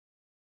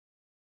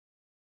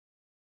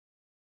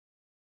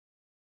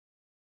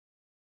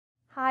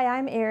Hi,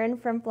 I'm Erin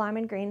from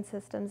Flaman Grain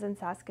Systems in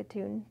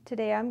Saskatoon.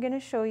 Today I'm going to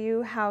show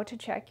you how to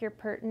check your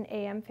Perten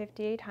AM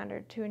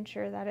 5800 to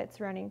ensure that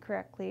it's running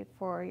correctly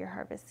for your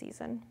harvest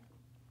season.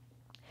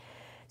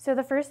 So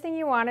the first thing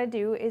you want to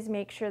do is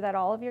make sure that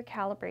all of your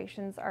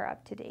calibrations are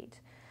up to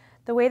date.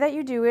 The way that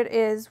you do it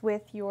is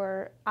with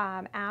your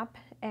app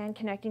and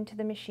connecting to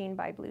the machine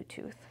by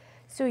Bluetooth.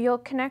 So you'll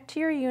connect to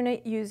your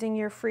unit using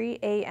your free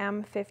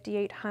AM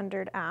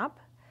 5800 app.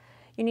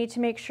 You need to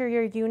make sure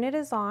your unit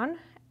is on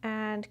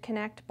and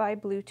connect by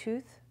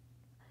Bluetooth.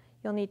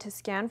 You'll need to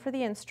scan for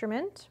the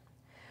instrument.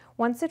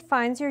 Once it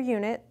finds your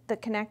unit, the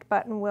connect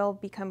button will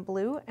become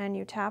blue and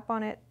you tap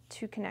on it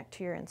to connect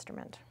to your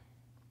instrument.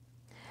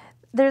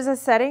 There's a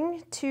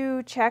setting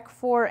to check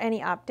for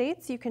any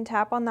updates. You can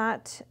tap on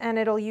that and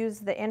it'll use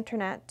the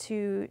internet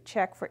to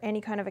check for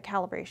any kind of a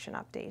calibration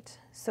update.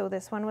 So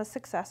this one was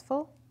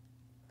successful.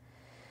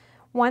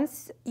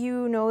 Once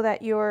you know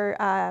that your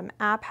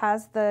app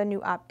has the new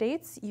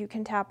updates, you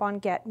can tap on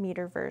Get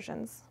Meter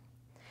Versions.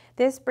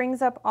 This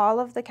brings up all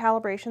of the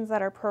calibrations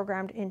that are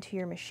programmed into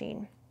your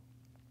machine.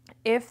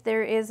 If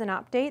there is an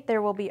update,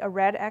 there will be a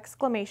red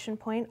exclamation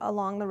point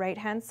along the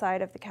right-hand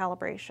side of the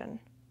calibration.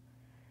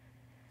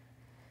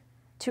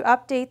 To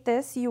update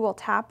this, you will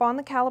tap on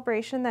the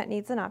calibration that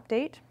needs an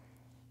update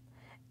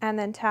and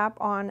then tap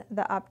on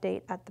the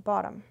update at the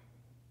bottom.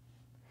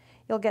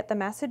 You'll get the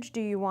message,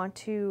 do you want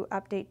to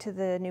update to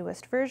the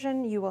newest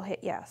version? You will hit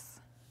yes.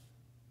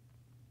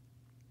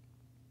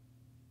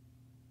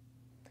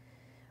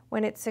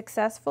 When it's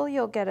successful,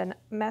 you'll get a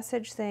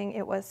message saying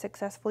it was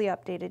successfully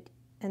updated,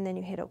 and then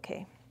you hit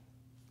OK.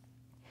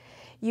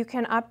 You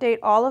can update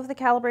all of the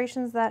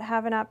calibrations that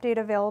have an update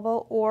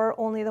available or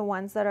only the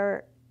ones that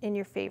are in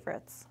your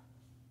favorites.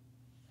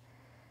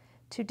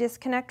 To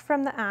disconnect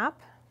from the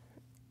app,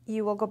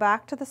 you will go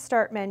back to the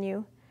Start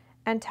menu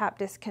and tap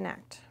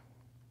Disconnect.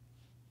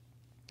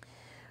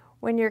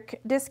 When you're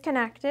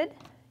disconnected,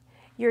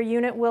 your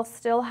unit will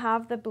still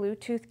have the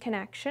Bluetooth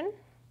connection.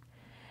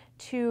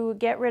 To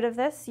get rid of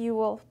this, you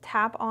will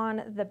tap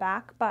on the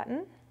back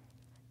button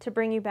to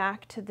bring you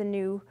back to the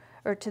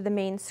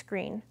main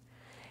screen.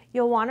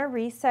 You'll want to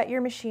reset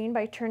your machine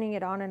by turning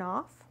it on and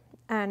off.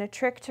 And a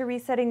trick to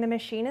resetting the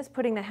machine is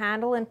putting the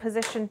handle in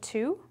position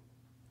 2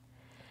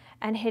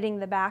 and hitting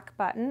the back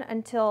button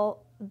until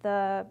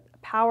the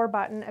power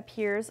button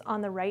appears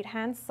on the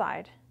right-hand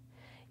side.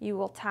 You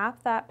will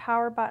tap that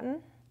power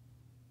button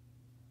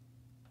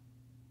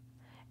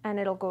and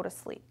it'll go to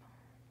sleep.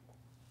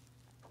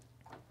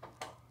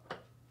 You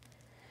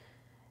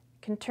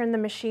can turn the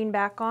machine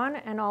back on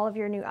and all of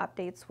your new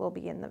updates will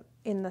be in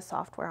the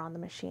software on the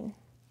machine.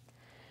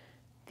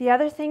 The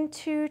other thing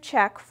to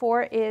check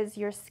for is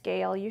your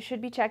scale. You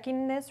should be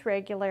checking this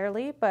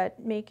regularly,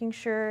 but making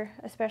sure,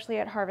 especially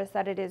at harvest,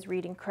 that it is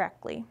reading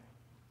correctly.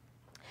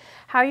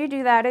 How you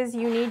do that is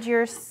you need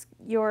your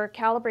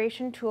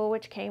calibration tool,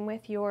 which came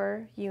with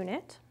your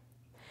unit,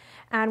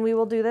 and we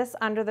will do this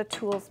under the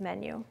Tools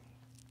menu.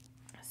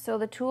 So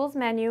the Tools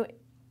menu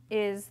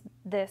is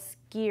this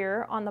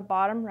gear on the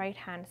bottom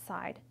right-hand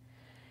side.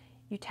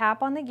 You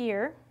tap on the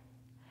gear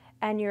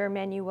and your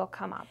menu will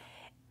come up.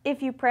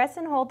 If you press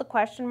and hold the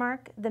question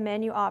mark, the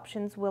menu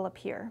options will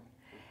appear.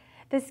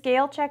 The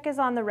scale check is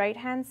on the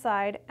right-hand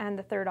side and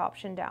the third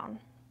option down.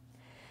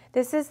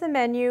 This is the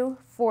menu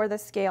for the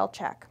scale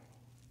check.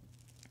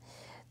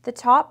 The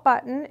top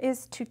button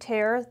is to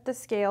tare the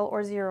scale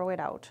or zero it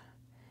out.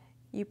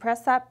 You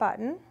press that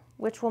button,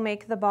 which will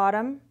make the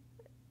bottom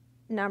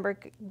number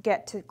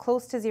get to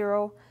close to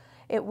 0.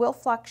 It will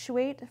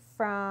fluctuate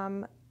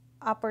from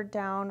up or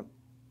down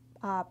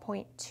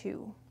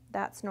 0.2.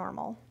 That's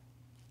normal.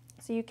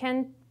 So you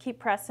can keep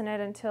pressing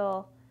it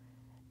until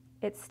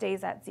it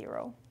stays at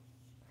 0.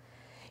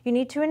 You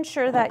need to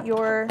ensure that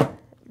your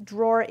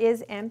drawer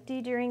is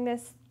empty during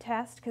this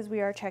test because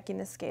we are checking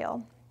the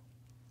scale.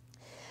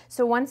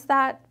 So once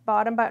that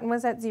bottom button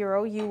was at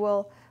 0, you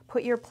will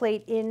put your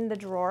plate in the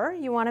drawer.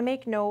 You want to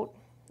make note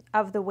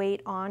of the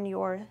weight on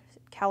your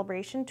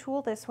calibration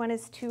tool. This one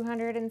is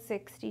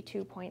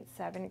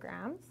 262.7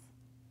 grams.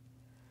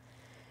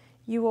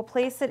 You will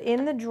place it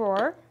in the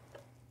drawer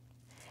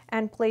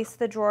and place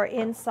the drawer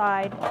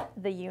inside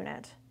the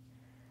unit.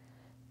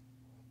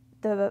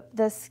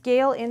 The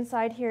scale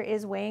inside here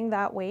is weighing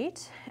that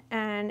weight,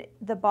 and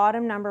the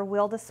bottom number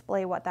will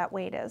display what that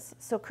weight is.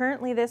 So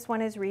currently this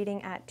one is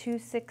reading at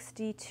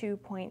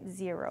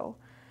 262.0.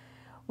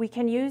 We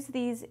can use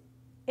these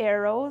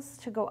arrows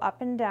to go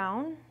up and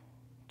down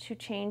to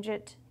change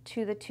it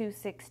to the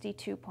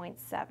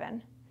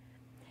 262.7.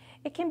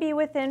 It can be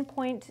within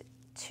 0.2,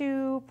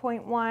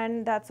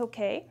 0.1, that's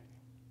okay.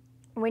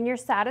 When you're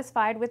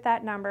satisfied with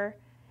that number,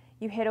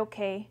 you hit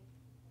OK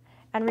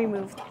and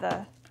remove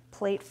the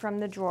plate from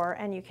the drawer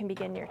and you can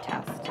begin your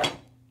test.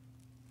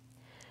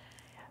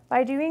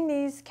 By doing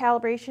these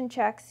calibration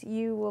checks,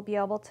 you will be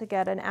able to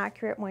get an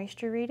accurate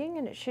moisture reading,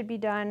 and it should be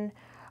done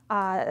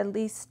at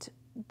least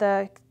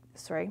the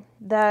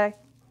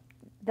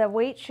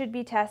weight should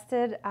be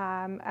tested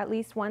at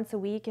least once a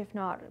week, if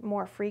not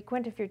more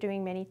frequent if you're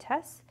doing many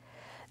tests.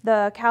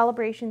 The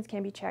calibrations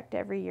can be checked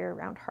every year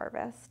around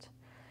harvest.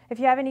 If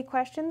you have any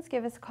questions,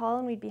 give us a call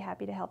and we'd be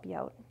happy to help you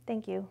out.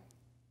 Thank you.